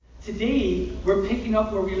Today, we're picking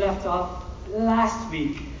up where we left off last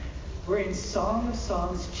week. We're in Song of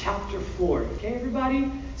Songs, chapter 4. Okay,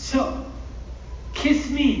 everybody? So,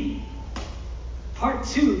 Kiss Me. Part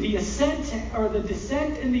 2, the ascent, or the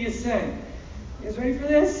descent and the ascent. You guys ready for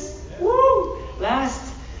this? Yeah. Woo!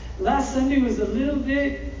 Last Sunday was a little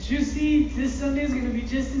bit juicy. This Sunday is going to be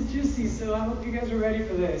just as juicy, so I hope you guys are ready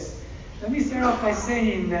for this. Let me start off by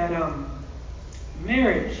saying that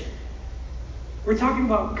marriage, we're talking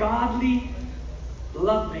about godly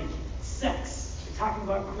lovemaking, sex. We're talking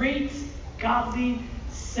about great godly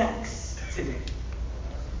sex today.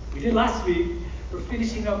 We did last week. We're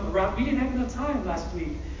finishing up around. We didn't have enough time last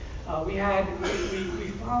week. We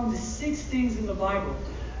found 6 things in the Bible,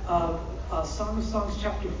 Song of Songs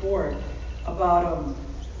chapter 4, about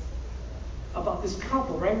this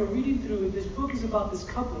couple, right? We're reading through it. This book is about this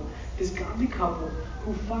couple, this godly couple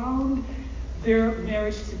who found their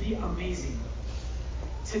marriage to be amazing,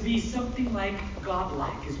 to be something like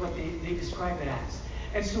godlike is what they describe it as.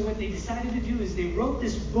 And so what they decided to do is they wrote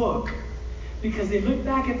this book because they looked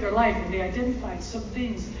back at their life and they identified some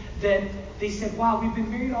things that they said, wow, we've been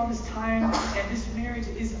married all this time and this marriage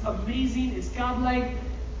is amazing, it's godlike.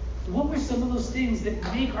 What were some of those things that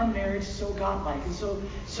make our marriage so godlike? And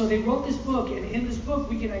so they wrote this book, and in this book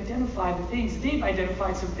we can identify the things. They've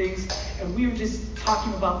identified some things, and we were just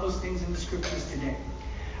talking about those things in the scriptures today.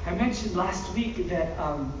 I mentioned last week that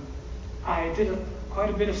I did quite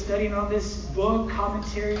a bit of studying on this book,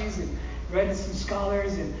 commentaries, and read in some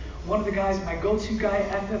scholars, and one of the guys, my go-to guy,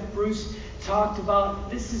 F.F. Bruce, talked about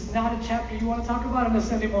this is not a chapter you want to talk about on a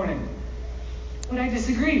Sunday morning. But I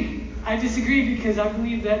disagree. I disagree because I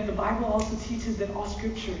believe that the Bible also teaches that all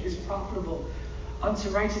scripture is profitable unto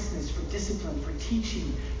righteousness, for discipline, for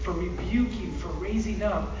teaching, for rebuking, for raising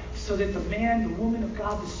up, so that the man, the woman of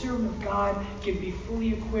God, the servant of God can be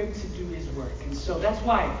fully equipped to do his work. And so that's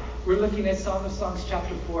why we're looking at Song of Songs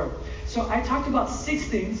chapter 4. So I talked about 6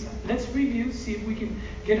 things. Let's review, see if we can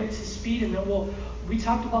get up to speed, and then we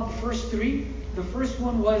talked about the first 3. The first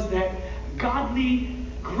one was that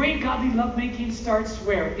great godly lovemaking starts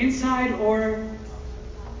where? Inside or?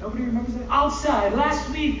 Nobody remembers that? Outside. Last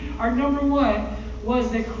week, our number 1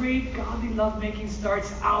 was that great godly lovemaking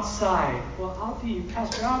starts outside. Well,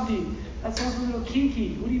 Pastor Abdi, that sounds a little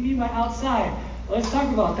kinky. What do you mean by outside? Well, let's talk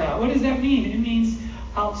about that. What does that mean? It means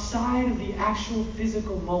outside of the actual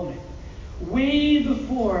physical moment. Way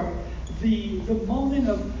before the moment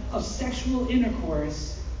of sexual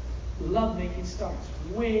intercourse, lovemaking starts.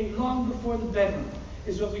 Way long before the bedroom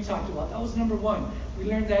is what we talked about. That was number 1. We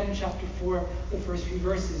learned that in chapter 4, the first few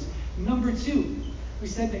verses. Number 2, we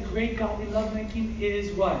said that great godly lovemaking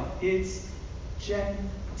is what? It's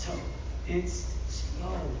gentle. It's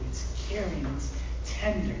slow. It's caring. It's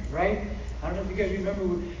tender, right? I don't know if you guys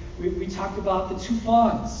remember, we talked about the 2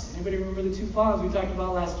 fawns. Anybody remember the 2 fawns we talked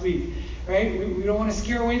about last week? Right? We don't want to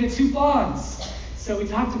scare away the 2 fawns. So we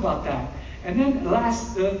talked about that. And then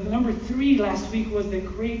the number 3 last week was that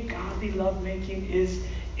great godly lovemaking is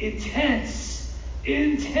intense.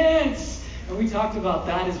 Intense. And we talked about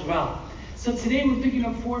that as well. So today we're picking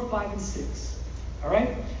up 4, 5, and 6. All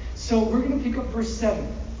right? So we're going to pick up verse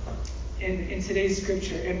 7 in today's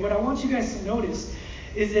scripture. And what I want you guys to notice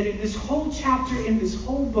is that in this whole chapter, in this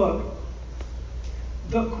whole book,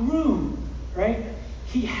 the groom, right?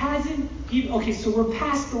 He hasn't even, okay, so we're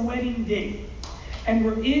past the wedding day. And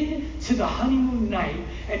we're into the honeymoon night.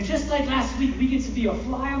 And just like last week, we get to be a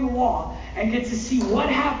fly on the wall and get to see what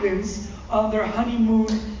happens on their honeymoon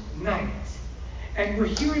night. And we're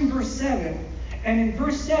here in verse 7. And in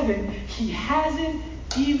verse 7, he hasn't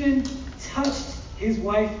even touched his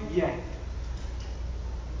wife yet.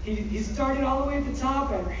 He started all the way at the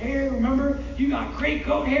top, and her hair, remember? You got great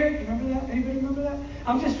goat hair. You remember that? Anybody remember that?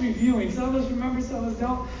 I'm just reviewing. Some of us remember, some of us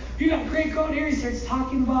don't. You got great goat hair. He starts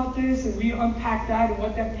talking about this, and we unpack that and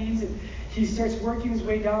what that means. And he starts working his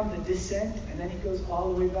way down the descent, and then he goes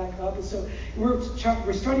all the way back up. And so we're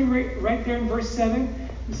starting right there in verse 7.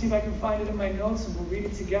 Let me see if I can find it in my notes, and we'll read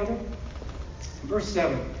it together. Verse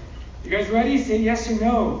 7. You guys ready? Say yes or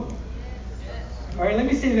no. Yes. All right, let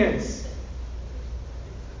me say this.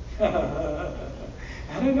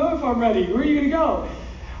 I don't know if I'm ready. Where are you going to go?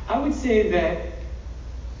 I would say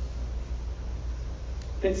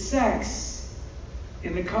that sex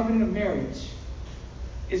in the covenant of marriage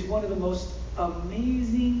is one of the most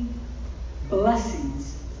amazing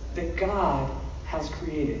blessings that God has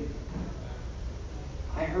created.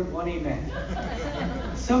 I heard one amen.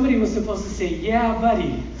 Somebody was supposed to say, yeah,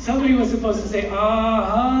 buddy. Somebody was supposed to say,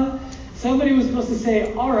 uh-huh. Somebody was supposed to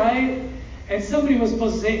say, all right. And somebody was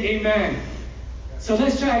supposed to say amen. So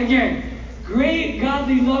let's try it again. Great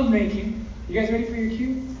godly lovemaking. You guys ready for your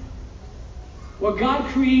cue? what God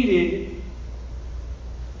created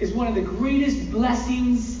is one of the greatest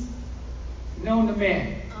blessings known to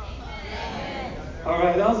man. All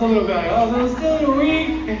right, that was a little better. That was still a little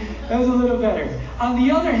weak. That was a little better. On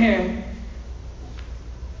the other hand,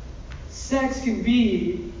 sex can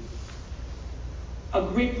be a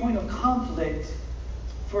great point of conflict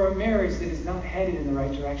for a marriage that is not headed in the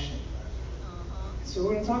right direction. So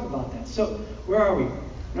we're going to talk about that. So where are we?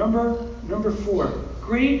 Number 4.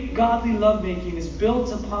 Great godly lovemaking is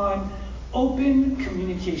built upon open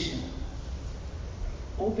communication.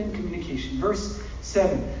 Open communication. Verse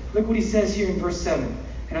 7. Look what he says here in verse 7.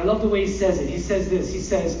 And I love the way he says it. He says this. He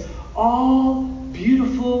says, all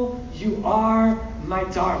beautiful you are, my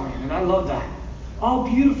darling. And I love that. All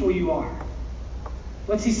beautiful you are.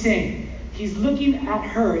 What's he saying? He's looking at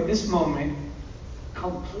her at this moment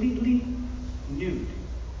completely nude.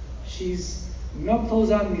 She's no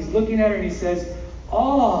clothes on and he's looking at her and he says,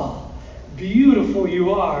 all beautiful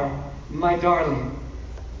you are, my darling.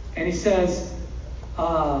 And he says,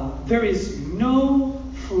 there is no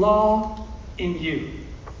flaw in you.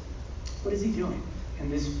 What is he doing in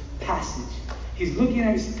this passage? He's looking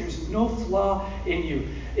at her, there's no flaw in you.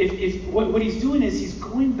 What he's doing is he's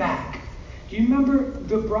going back. Do you remember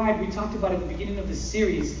the bride we talked about at the beginning of the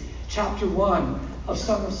series, chapter 1 of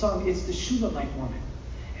Song of Songs? It's the Shulamite woman.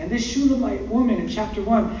 And this Shulamite woman in chapter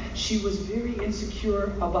 1, she was very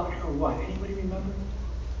insecure about her what? Anybody remember?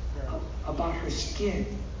 About her skin.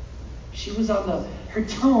 She was her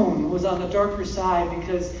tone was on the darker side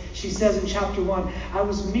because she says in chapter 1, I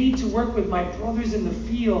was made to work with my brothers in the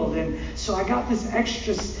field, and so I got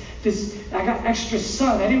extra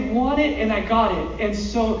sun. I didn't want it and I got it. And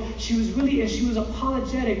so she was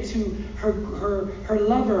apologetic to her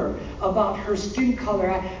lover about her skin color.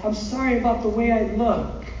 I'm sorry about the way I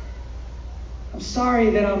look. I'm sorry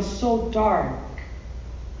that I'm so dark.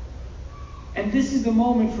 And this is the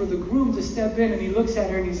moment for the groom to step in, and he looks at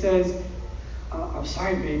her and he says, I'm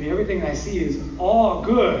sorry, baby. Everything I see is all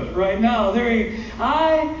good right now.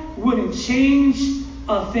 I wouldn't change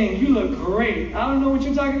a thing. You look great. I don't know what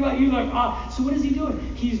you're talking about. You look So what is he doing?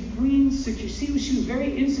 He's bringing secure. See, she was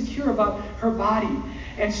very insecure about her body.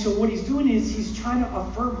 And so what he's doing is he's trying to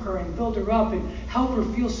affirm her and build her up and help her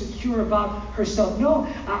feel secure about herself. No,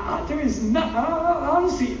 there is not, I don't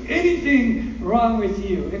see anything wrong with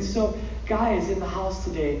you. And so, guys in the house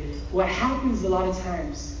today, what happens a lot of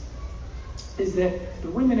times is that the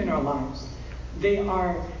women in our lives, they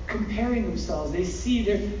are comparing themselves. They see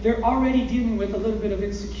they're already dealing with a little bit of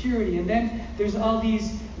insecurity. And then there's all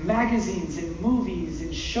these magazines and movies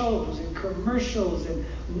and shows and commercials and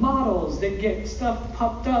models that get stuff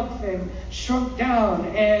puffed up and shrunk down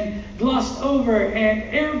and glossed over and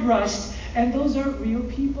airbrushed. And those aren't real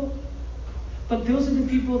people. But those are the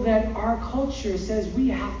people that our culture says we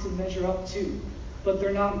have to measure up to. But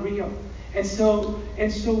they're not real. And so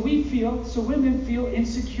women feel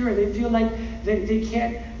insecure. They feel like they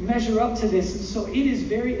can't measure up to this. And so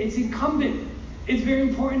it's incumbent. It's very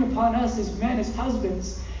important upon us as men, as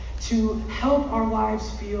husbands, to help our wives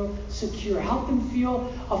feel secure. Help them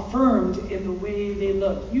feel affirmed in the way they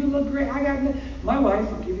look. You look great. My wife,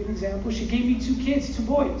 I'll give you an example. She gave me 2 kids, 2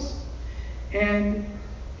 boys. And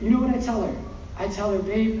you know what I tell her? I tell her,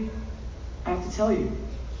 babe, I have to tell you,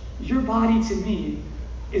 your body to me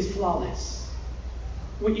is flawless.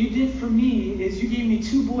 What you did for me is you gave me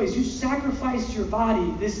 2 boys. You sacrificed your body,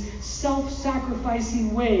 this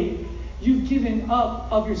self-sacrificing way you've given up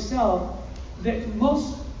of yourself that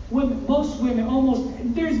most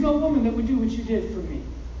women, there's no woman that would do what you did for me.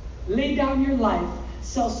 Lay down your life,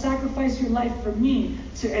 self-sacrifice your life for me.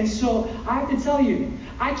 And so I have to tell you,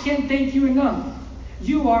 I can't thank you enough.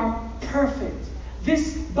 You are perfect.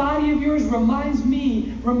 This body of yours reminds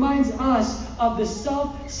us of the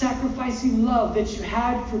self-sacrificing love that you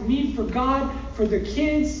had for me, for God, for the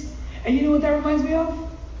kids. And you know what that reminds me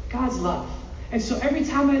of? God's love. And so every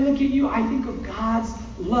time I look at you, I think of God's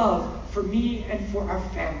love for me and for our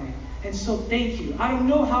family. And so thank you. I don't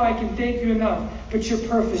know how I can thank you enough, but you're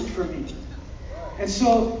perfect for me. And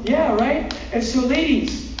so, yeah, right? And so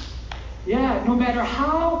ladies, no matter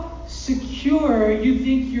how secure you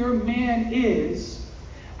think your man is,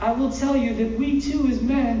 I will tell you that we too as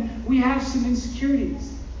men, we have some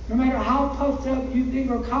insecurities. No matter how puffed up you think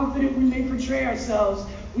or confident we may portray ourselves,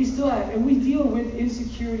 we still have, and we deal with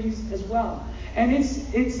insecurities as well. And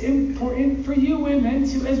it's important for you women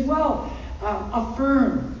to as well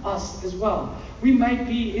affirm us as well. We might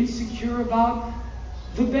be insecure about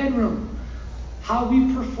the bedroom, how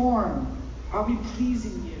we perform, are we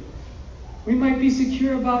pleasing you? We might be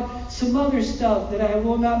secure about some other stuff that I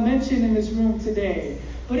will not mention in this room today.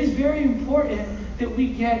 But it's very important that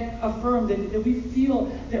we get affirmed, that we feel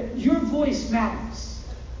that your voice matters.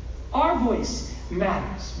 Our voice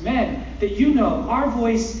matters. Men, that you know, our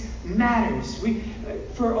voice matters.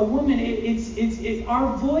 For a woman,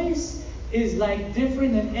 our voice is like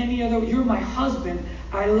different than any other. You're my husband.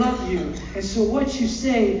 I love you. And so what you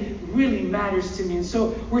say really matters to me. And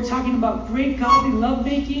so we're talking about great godly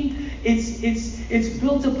lovemaking. It's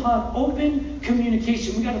built upon open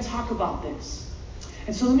communication. We got to talk about this.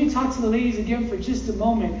 And so let me talk to the ladies again for just a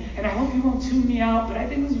moment. And I hope you won't tune me out, but I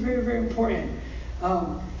think this is very, very important.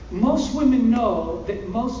 Most women know that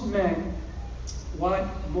most men want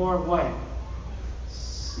more what?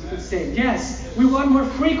 You could say, yes, we want more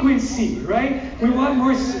frequency, right? We want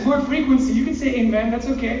more frequency. You can say amen, that's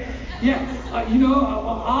okay. Yeah,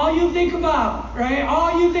 all you think about, right?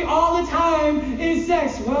 All you think all the time is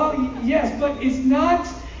sex. Well, yes, but it's not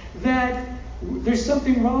that there's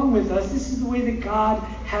something wrong with us. This is the way that God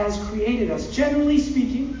has created us. Generally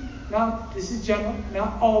speaking, now this is general,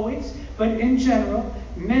 not always, but in general,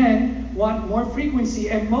 men want more frequency,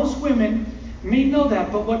 and most women may know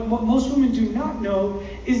that, but what most women do not know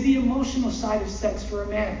is the emotional side of sex for a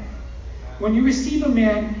man. When you receive a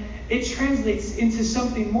man, it translates into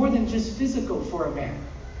something more than just physical for a man.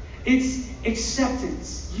 It's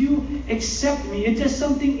acceptance. You accept me. It does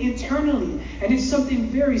something internally, and it's something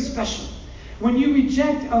very special. When you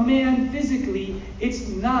reject a man physically, it's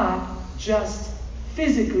not just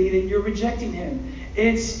physically that you're rejecting him.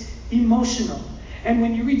 It's emotional. And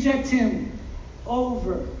when you reject him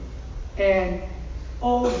over and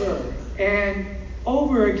over and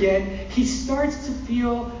over again, he starts to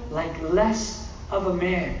feel like less of a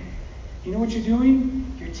man. You know what you're doing?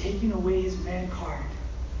 You're taking away his man card.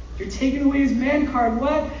 You're taking away his man card.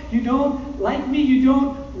 What? You don't like me. You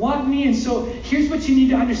don't want me. And so here's what you need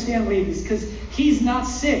to understand, ladies, because he's not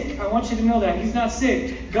sick. I want you to know that. He's not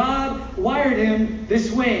sick. God wired him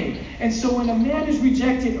this way. And so when a man is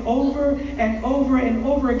rejected over and over and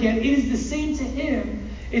over again, it is the same to him.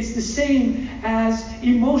 It's the same as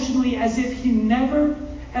emotionally as if he never,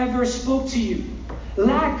 ever spoke to you.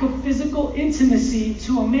 Lack of physical intimacy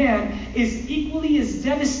to a man is equally as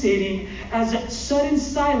devastating as a sudden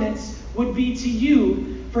silence would be to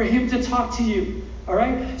you for him to talk to you. All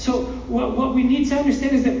right? So what we need to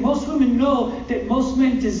understand is that most women know that most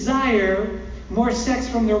men desire more sex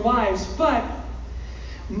from their wives, but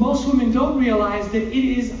most women don't realize that it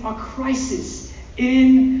is a crisis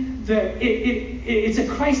it's a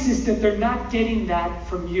crisis that they're not getting that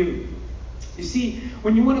from you. You see,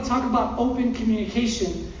 when you want to talk about open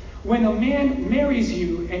communication, when a man marries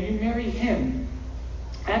you and you marry him,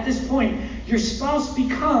 at this point, your spouse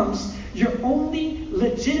becomes your only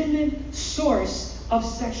legitimate source of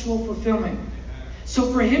sexual fulfillment.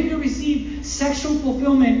 So for him to receive sexual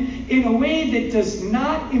fulfillment in a way that does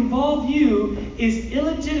not involve you is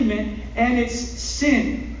illegitimate and it's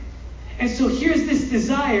sin. And so here's this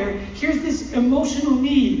desire, here's this emotional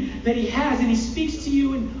need that he has, and he speaks to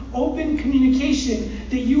you in open communication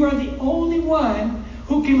that you are the only one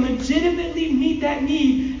who can legitimately meet that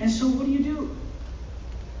need. And so what do?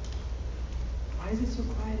 Why is it so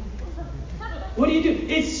quiet? What do?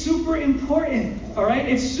 It's super important, all right?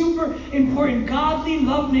 It's super important. Godly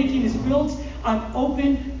lovemaking is built on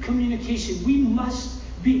open communication. We must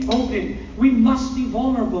be open. We must be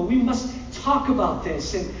vulnerable. We must talk about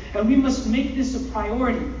this, and we must make this a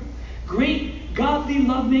priority. Great godly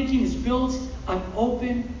lovemaking is built on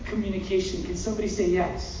open communication. Can somebody say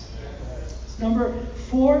yes? It's number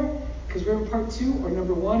 4, because we're in part 2, or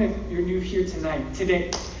number 1 if you're new here today.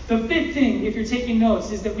 The 5th thing, if you're taking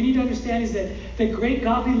notes, is that we need to understand is that the great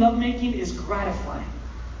godly lovemaking is gratifying.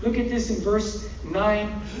 Look at this in verse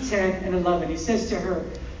 9, 10, and 11. He says to her,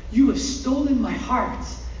 "You have stolen my heart,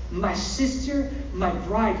 my sister, my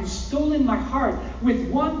bride. You've stolen my heart with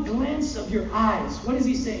one glance of your eyes." What is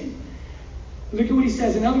he saying? Look at what he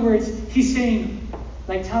says. In other words, he's saying,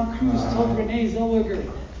 like Tom Cruise told Renee Zellweger,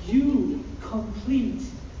 "You complete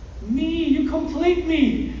me. You complete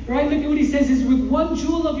me." Right? Look at what he says. Is with one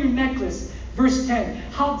jewel of your necklace. Verse 10.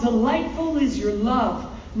 "How delightful is your love,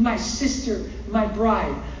 my sister, my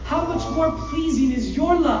bride. How much more pleasing is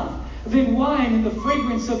your love than wine and the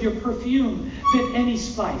fragrance of your perfume than any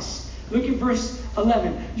spice." Look at verse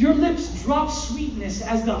 11. "Your lips drop sweetness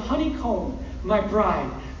as the honeycomb, my bride.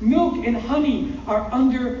 Milk and honey are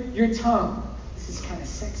under your tongue." This is kind of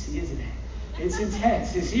sexy, isn't it? It's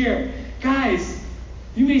intense. It's here. Guys,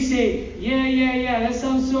 you may say, yeah, that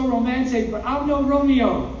sounds so romantic, but I'm no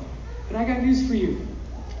Romeo. But I got news for you.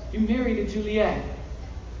 You married a Juliet.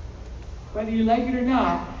 Whether you like it or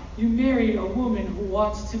not, you married a woman who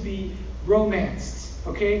wants to be romanced.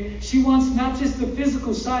 Okay? She wants not just the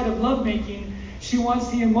physical side of lovemaking, She wants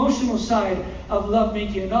the emotional side of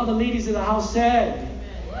lovemaking. And all the ladies of the house said,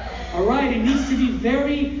 all right, it needs to be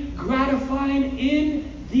very gratifying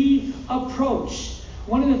in the approach.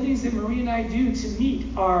 One of the things that Marie and I do to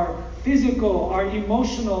meet our physical, our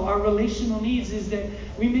emotional, our relational needs is that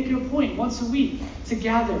we make it a point once a week to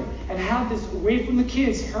gather and have this away from the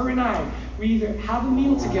kids, her and I. We either have a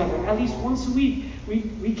meal together, at least once a week,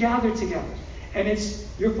 we gather together. And it's,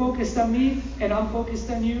 you're focused on me and I'm focused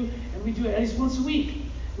on you, and we do it at least once a week.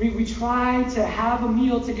 We try to have a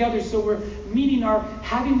meal together, so we're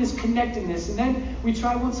having this connectedness. And then we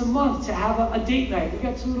try once a month to have a date night. We've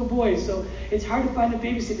got 2 little boys, so it's hard to find a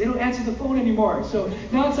babysitter. They don't answer the phone anymore. So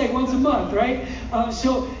now it's like once a month, right?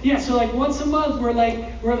 So like once a month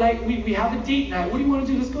we have a date night. What do you want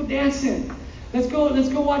to do? Let's go dancing. Let's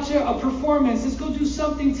go watch a performance. Let's go do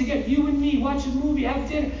something together. You and me, watch a movie, have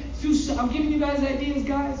dinner. I'm giving you guys ideas,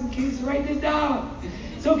 guys, in case you write this down.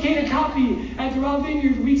 It's okay to copy. At Doral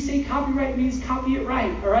Vineyard, we say copyright means copy it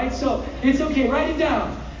right, all right? So it's okay. Write it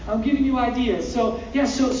down. I'm giving you ideas. So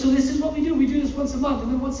this is what we do. We do this once a month.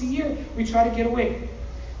 And then once a year, we try to get away.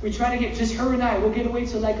 We try to get, just her and I, we'll get away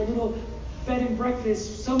to like a little bed and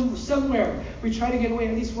breakfast somewhere. We try to get away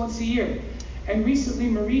at least once a year. And recently,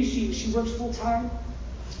 Marie, she works full time.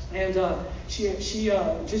 And she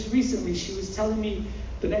just recently, she was telling me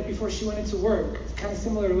the night before she went into work, kind of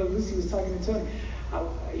similar to what Lucy was talking to Tony.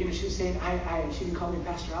 She was saying, she didn't call me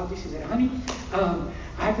Pastor Aldi. She said, honey,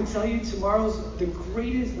 I have to tell you, tomorrow's the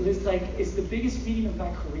greatest, it's the biggest meeting of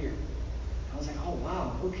my career. I was like, oh,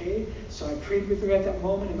 wow, okay. So I prayed with her at that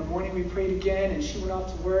moment. In the morning, we prayed again, and she went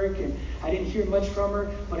off to work, and I didn't hear much from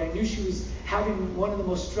her, but I knew she was having one of the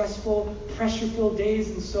most stressful, pressure-filled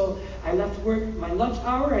days, and so I left work, my lunch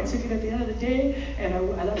hour, I took it at the end of the day, and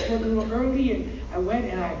I left work a little early, and I went,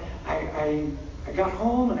 and I got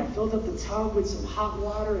home and I filled up the tub with some hot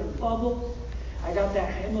water and bubbles. I got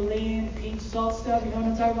that Himalayan pink salt stuff, you know what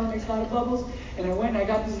I'm talking about, makes a lot of bubbles. And I went and I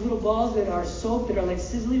got these little balls that are soap that are like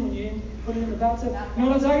sizzling when you didn't put it in the bathtub. You know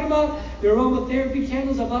what I'm talking about? The aromatherapy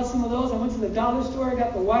candles, I bought some of those. I went to the dollar store, I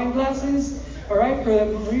got the wine glasses. All right,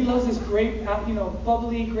 Marie loves this grape,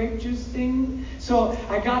 bubbly grape juice thing. So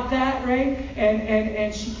I got that, right?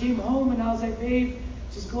 And she came home and I was like, babe,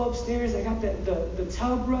 just go upstairs. I got the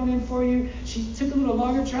tub running for you. She took a little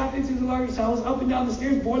longer, traffic took a little longer, so I was up and down the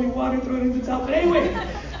stairs, boiling water, throwing it in the tub. But anyway,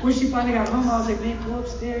 when she finally got home, I was like, babe, go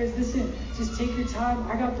upstairs. Listen, just take your time.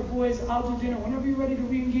 I got the boys. I'll do dinner. Whenever you're ready to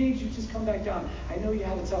re-engage, you just come back down. I know you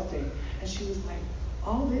had a tough day. And she was like,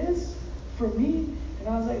 all this for me? And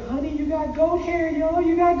I was like, honey, you got goat hair, yo.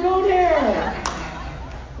 You got goat hair.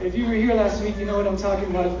 If you were here last week, you know what I'm talking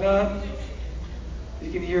about. If not,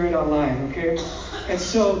 you can hear it online, okay? And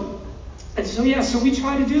so we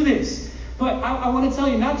try to do this. But I want to tell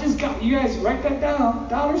you, not just you guys write that down.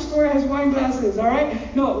 Dollar store has wine glasses, all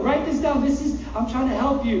right? No, write this down. I'm trying to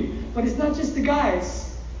help you. But it's not just the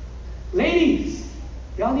guys. Ladies,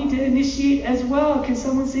 y'all need to initiate as well. Can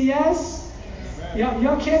someone say yes?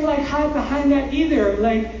 Y'all can't hide behind that either.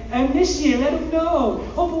 Initiate, let them know.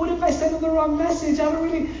 Oh, but what if I send them the wrong message? I don't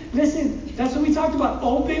really listen. That's what we talked about.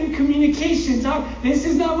 Open communication. This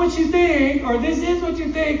is not what you think, or this is what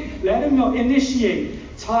you think. Let them know.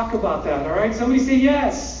 Initiate. Talk about that. All right. Somebody say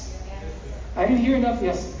yes. I didn't hear enough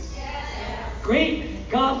yeses. Great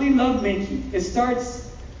godly lovemaking. It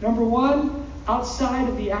starts, number 1, outside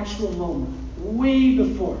of the actual moment, way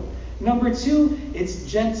before. Number 2,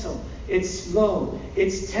 it's gentle. It's slow.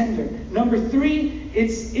 It's tender. Number 3,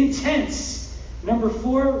 it's intense. Number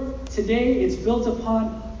 4, today it's built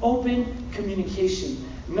upon open communication.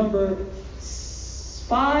 Number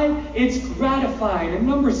 5, it's gratifying. And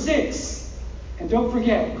number 6, and don't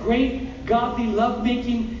forget, great godly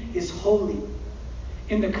lovemaking is holy.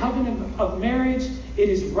 In the covenant of marriage, it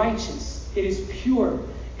is righteous. It is pure.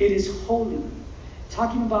 It is holy.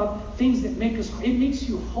 Talking about things that make us, it makes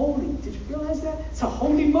you holy. Did you realize that? It's a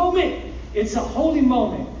holy moment. It's a holy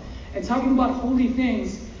moment. And talking about holy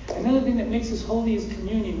things, another thing that makes us holy is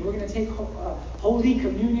communion. We're going to take Holy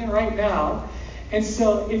Communion right now. And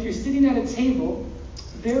so if you're sitting at a table,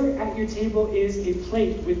 there at your table is a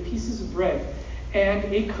plate with pieces of bread and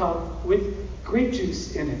a cup with grape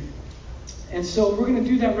juice in it. And so we're going to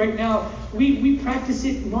do that right now. We practice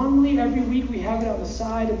it normally every week. We have it on the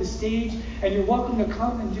side of the stage, and you're welcome to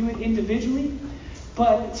come and do it individually.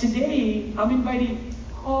 But today, I'm inviting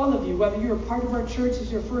all of you, whether you're a part of our church,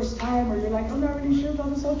 it's your first time, or you're like, I'm not really sure about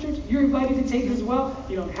this whole church, you're invited to take it as well.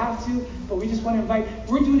 You don't have to, but we just want to invite.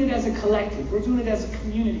 We're doing it as a collective. We're doing it as a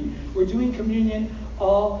community. We're doing communion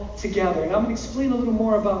all together. And I'm going to explain a little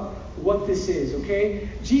more about what this is, okay?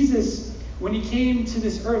 Jesus when he came to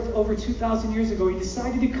this earth over 2,000 years ago, he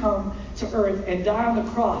decided to come to earth and die on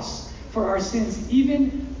the cross for our sins,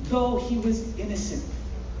 even though he was innocent.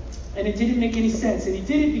 And it didn't make any sense. And he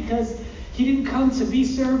did it because he didn't come to be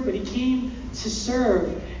served, but he came to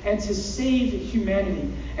serve and to save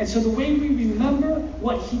humanity. And so the way we remember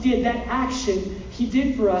what he did, that action he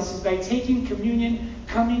did for us, is by taking communion,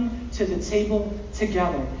 coming to the table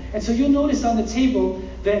together. And so you'll notice on the table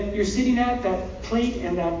that you're sitting at, that plate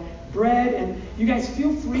and that bread, and you guys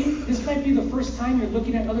feel free. This might be the first time you're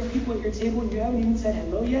looking at other people at your table and you haven't even said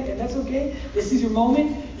hello yet, and that's okay. This is your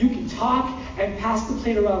moment. You can talk and pass the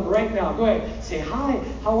plate around right now. Go ahead. Say hi.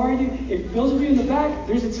 How are you? If those of you in the back,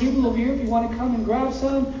 there's a table over here if you want to come and grab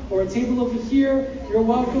some, or a table over here. You're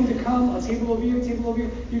welcome to come. A table over here, a table over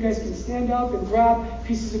here. You guys can stand up and grab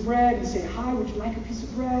pieces of bread and say hi. Would you like a piece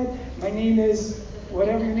of bread? My name is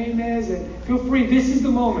whatever your name is, and feel free. This is the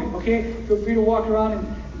moment, okay? Feel free to walk around and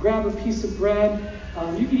grab a piece of bread.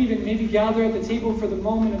 You can even maybe gather at the table for the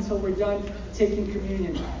moment until we're done taking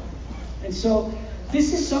communion. And so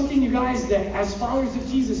this is something, you guys, that as followers of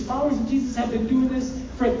Jesus have been doing this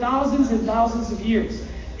for thousands and thousands of years.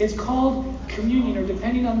 It's called communion, or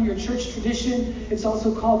depending on your church tradition, it's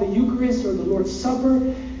also called the Eucharist or the Lord's Supper,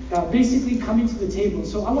 basically coming to the table.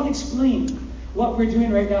 So I want to explain what we're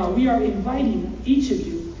doing right now. We are inviting each of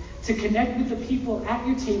you to connect with the people at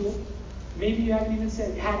your table. Maybe you haven't even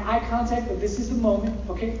had eye contact, but this is the moment,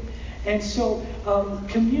 okay? And so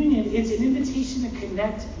communion, it's an invitation to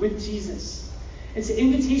connect with Jesus. It's an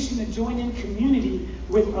invitation to join in community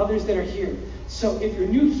with others that are here. So if you're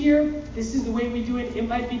new here, this is the way we do it. It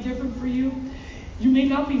might be different for you. You may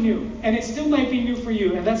not be new, and it still might be new for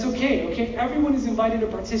you, and that's okay, okay? Everyone is invited to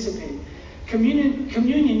participate.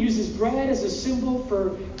 Communion uses bread as a symbol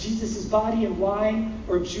for Jesus' body and wine,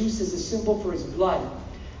 or juice as a symbol for his blood.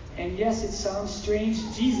 And yes, it sounds strange.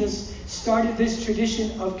 Jesus started this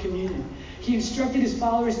tradition of communion. He instructed his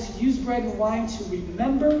followers to use bread and wine to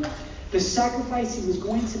remember the sacrifice he was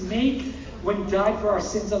going to make when he died for our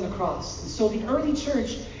sins on the cross. And so the early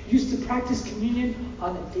church used to practice communion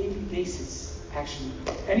on a daily basis, actually.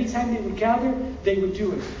 Anytime they would gather, they would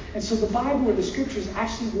do it. And so the Bible or the scriptures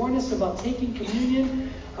actually warn us about taking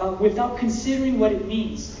communion without considering what it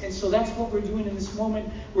means. And so that's what we're doing in this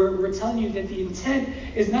moment, where we're telling you that the intent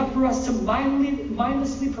is not for us to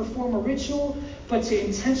mindlessly perform a ritual, but to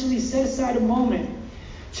intentionally set aside a moment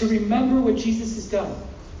to remember what Jesus has done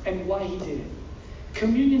and why he did it.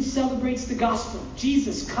 Communion celebrates the gospel,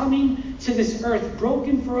 Jesus coming to this earth,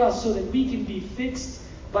 broken for us so that we can be fixed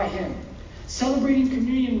by him. Celebrating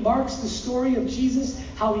communion marks the story of Jesus,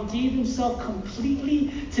 how he gave himself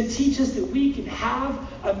completely to teach us that we can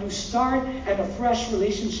have a new start and a fresh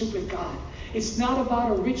relationship with God. It's not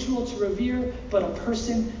about a ritual to revere, but a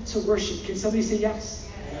person to worship. Can somebody say yes?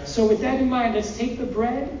 Yes. So with that in mind, let's take the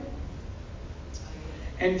bread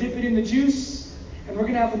and dip it in the juice. And we're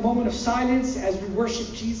going to have a moment of silence as we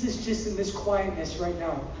worship Jesus just in this quietness right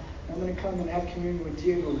now. I'm going to come and have communion with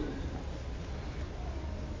Diego.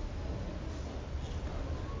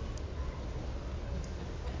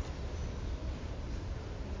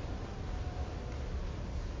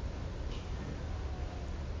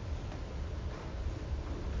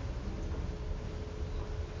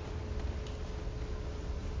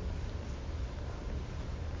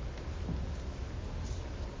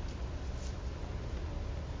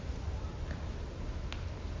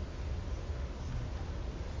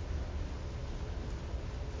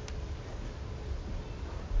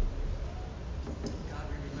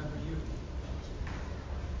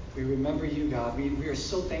 We remember you, God. We are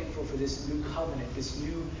so thankful for this new covenant, this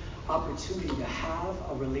new opportunity to have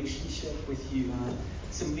a relationship with you.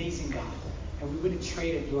 It's amazing, God. And we wouldn't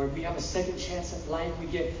trade it, Lord. We have a second chance at life. We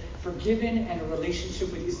get forgiven and a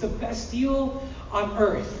relationship with you. It's the best deal on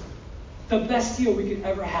earth. The best deal we could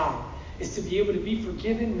ever have is to be able to be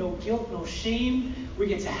forgiven, no guilt, no shame. We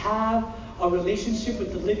get to have a relationship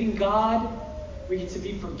with the living God. We get to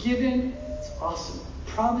be forgiven. It's awesome.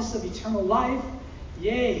 Promise of eternal life.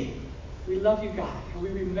 Yay! We love you, God, and we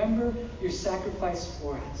remember your sacrifice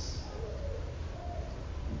for us.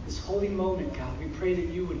 This holy moment, God, we pray that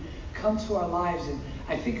you would come to our lives. And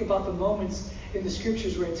I think about the moments in the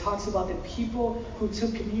scriptures where it talks about that people who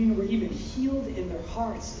took communion were even healed in their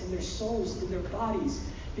hearts, in their souls, in their bodies,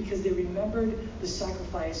 because they remembered the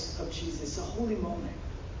sacrifice of Jesus. A holy moment.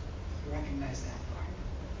 We recognize that, Lord.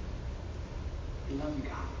 We love you,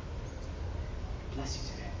 God. Bless you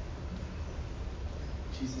today.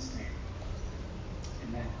 In Jesus' name.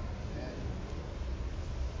 Amen.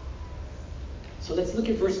 So let's look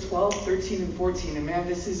at verse 12, 13, and 14. And man,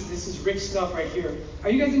 this is rich stuff right here. Are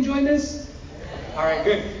you guys enjoying this? All right,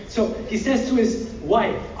 good. So he says to his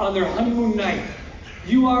wife on their honeymoon night,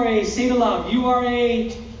 you are a, say it aloud, you are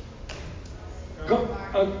a,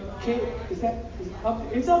 okay, is it up?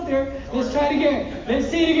 It's up there. Let's try it again. Let's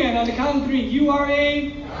say it again on the count of 3. You are a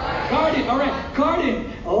garden. All right,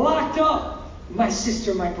 garden, locked up, my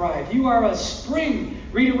sister, my bride. You are a spring.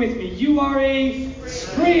 Read it with me. You are a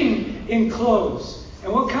spring enclosed.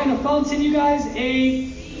 And what kind of fountain, you guys? A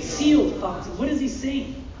sealed fountain. What is he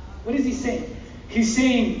saying? What is he saying? He's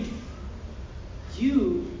saying,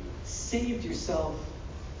 you saved yourself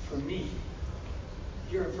for me.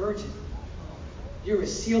 You're a virgin. You're a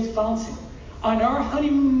sealed fountain. On our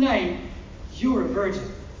honeymoon night, you're a virgin.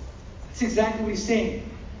 That's exactly what he's saying.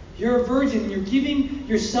 You're a virgin. You're giving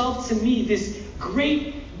yourself to me, this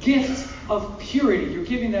great gift of purity. You're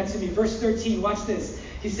giving that to me. Verse 13, watch this.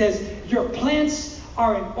 He says, your plants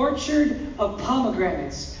are an orchard of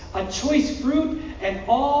pomegranates, a choice fruit, and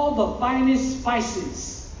all the finest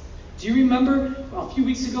spices. Do you remember a few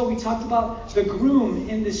weeks ago we talked about the groom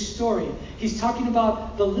in this story? He's talking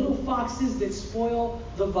about the little foxes that spoil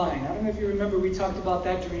the vine. I don't know if you remember, we talked about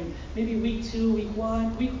that during maybe week 2, week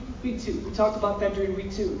 1, week 2. We talked about that during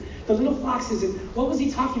week 2. The little foxes, and what was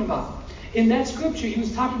he talking about? In that scripture, he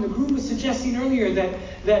was talking, the groom was suggesting earlier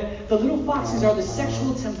that the little foxes are the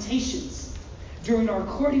sexual temptations during our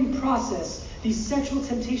courting process. These sexual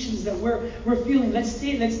temptations that we're feeling. Let's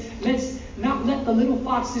not let the little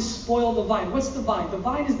foxes spoil the vine. What's the vine? The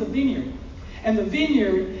vine is the vineyard. And the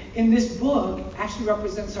vineyard in this book actually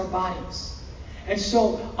represents our bodies. And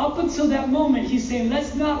so up until that moment, he's saying,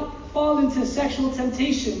 let's not fall into sexual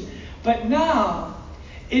temptation. But now,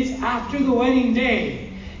 it's after the wedding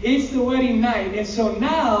day. It's the wedding night. And so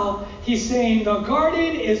now, he's saying, the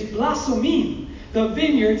garden is blossoming. The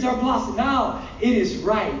vineyards are blossoming. Now, it is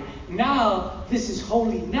right. Now, this is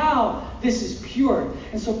holy. Now, this is pure.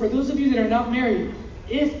 And so for those of you that are not married,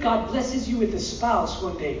 if God blesses you with a spouse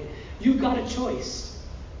one day, you've got a choice.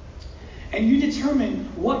 And you determine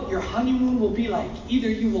what your honeymoon will be like. Either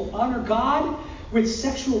you will honor God with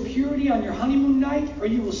sexual purity on your honeymoon night, or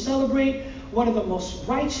you will celebrate one of the most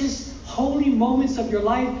righteous, holy moments of your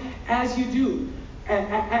life as you do.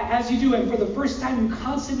 And for the first time you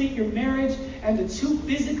consummate your marriage, and the two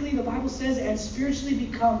physically, the Bible says, and spiritually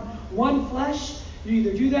become one flesh. You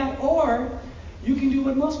either do that, or you can do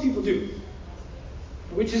what most people do.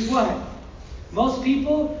 Which is what? Most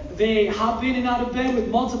people, they hop in and out of bed with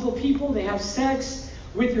multiple people. They have sex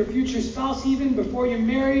with your future spouse even before you're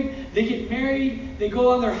married. They get married. They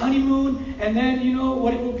go on their honeymoon. And then you know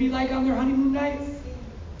what it will be like on their honeymoon night?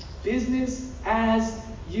 Business as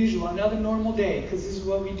usual. Another normal day, because this is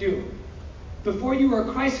what we do. Before you were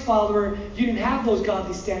a Christ follower, you didn't have those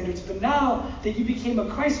godly standards. But now that you became a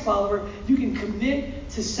Christ follower, you can commit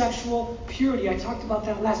to sexual purity. I talked about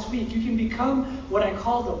that last week. You can become what I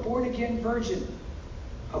call the born-again virgin.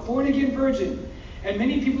 A born-again virgin. And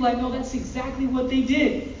many people I know, that's exactly what they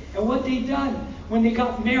did and what they done when they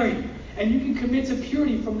got married. And you can commit to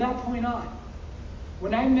purity from that point on.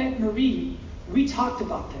 When I met Marie, we talked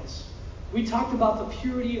about this. We talked about the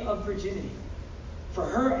purity of virginity for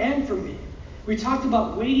her and for me. We talked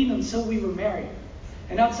about waiting until we were married.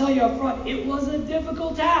 And I'll tell you up front, it was a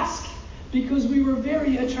difficult task because we were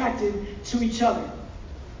very attracted to each other.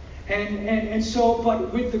 And so,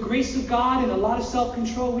 but with the grace of God and a lot of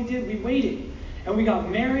self-control we waited. And we got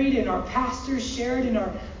married, and our pastors shared in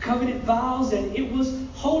our covenant vows, and it was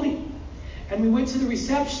holy. And we went to the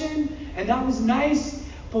reception, and that was nice,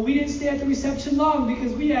 but we didn't stay at the reception long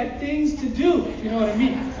because we had things to do, if you know what I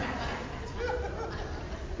mean.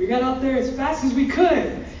 We got out there as fast as we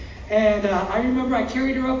could. And I remember I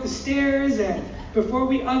carried her up the stairs, and before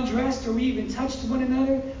we undressed or we even touched one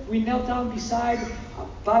another, we knelt down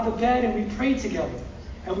by the bed, and we prayed together.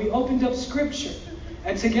 And we opened up Scripture.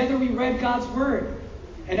 And together we read God's Word.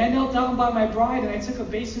 And I knelt down by my bride, and I took a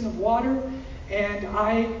basin of water, and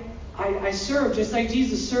I served just like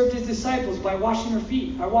Jesus served his disciples by washing her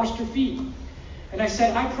feet. I washed her feet. And I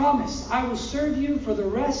said, I promise I will serve you for the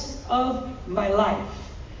rest of my life.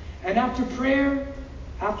 And after prayer,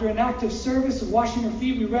 after an act of service of washing her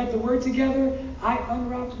feet, we read the Word together. I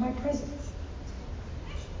unwrapped my present.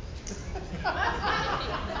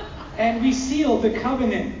 And we sealed the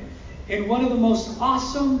covenant in one of the most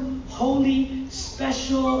awesome, holy,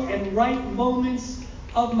 special, and right moments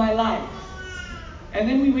of my life. And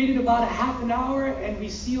then we waited about a half an hour, and we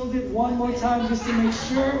sealed it one more time just to make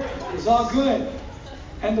sure it was all good.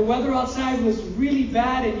 And the weather outside was really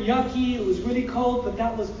bad and yucky. It was really cold, but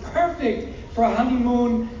that was perfect for a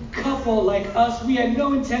honeymoon couple like us. We had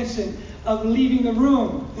no intention of leaving the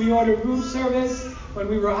room. We ordered room service. When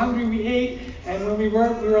we were hungry, we ate. And when we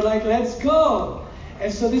weren't, we were like, let's go.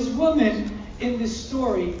 And so this woman in this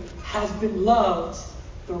story has been loved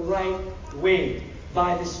the right way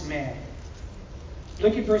by this man.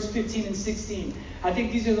 Look at verse 15 and 16. I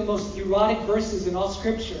think these are the most erotic verses in all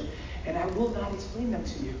Scripture, and I will not explain them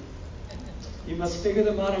to you. You must figure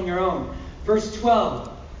them out on your own. Verse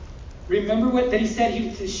 12. Remember that he said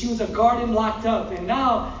she was a garden locked up. And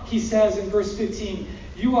now he says in verse 15,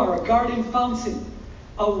 you are a garden fountain,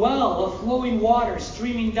 a well of flowing water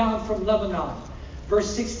streaming down from Lebanon. Verse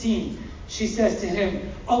 16, she says to him,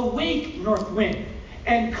 awake, north wind,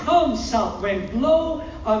 and come, south wind, blow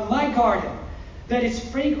on my garden, that its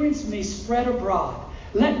fragrance may spread abroad.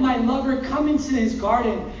 Let my lover come into his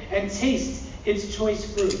garden and taste its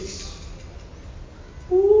choice fruits.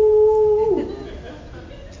 Ooh.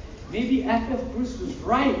 Maybe F.F. Bruce was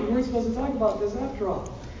right. We weren't supposed to talk about this after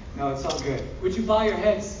all. No, it's all good. Would you bow your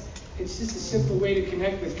heads? It's just a simple way to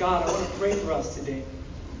connect with God. I want to pray for us today.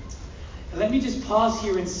 And let me just pause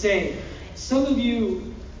here and say, some of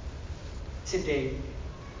you today,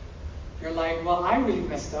 you're like, well, I really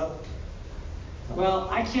messed up. Well,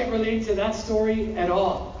 I can't relate to that story at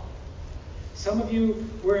all. Some of you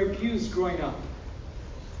were abused growing up.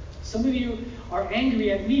 Some of you are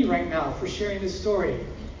angry at me right now for sharing this story.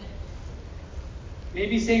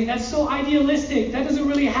 Maybe saying, that's so idealistic. That doesn't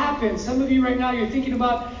really happen. Some of you right now, you're thinking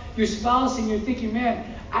about your spouse and you're thinking,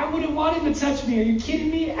 man, I wouldn't want him to touch me. Are you kidding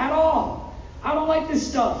me? At all. I don't like this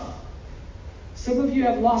stuff. Some of you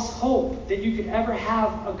have lost hope that you could ever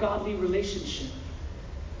have a godly relationship.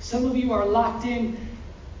 Some of you are locked in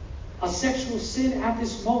a sexual sin at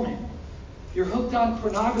this moment. You're hooked on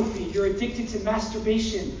pornography. You're addicted to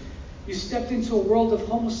masturbation. You stepped into a world of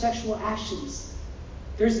homosexual actions.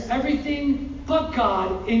 There's everything but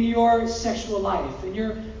God in your sexual life. And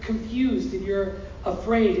you're confused and you're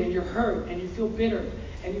afraid and you're hurt and you feel bitter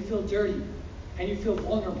and you feel dirty and you feel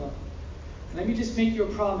vulnerable. And let me just make you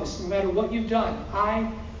a promise. No matter what you've done,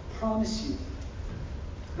 I promise you,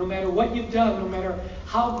 no matter what you've done, no matter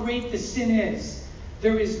how great the sin is,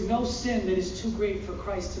 there is no sin that is too great for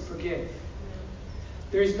Christ to forgive.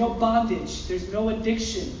 There is no bondage, there's no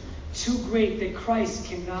addiction too great that Christ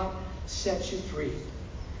cannot set you free.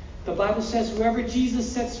 The Bible says whoever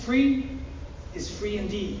Jesus sets free is free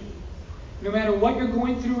indeed. No matter what you're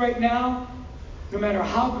going through right now, no matter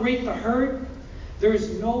how great the hurt, there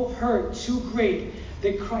is no hurt too great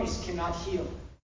that Christ cannot heal.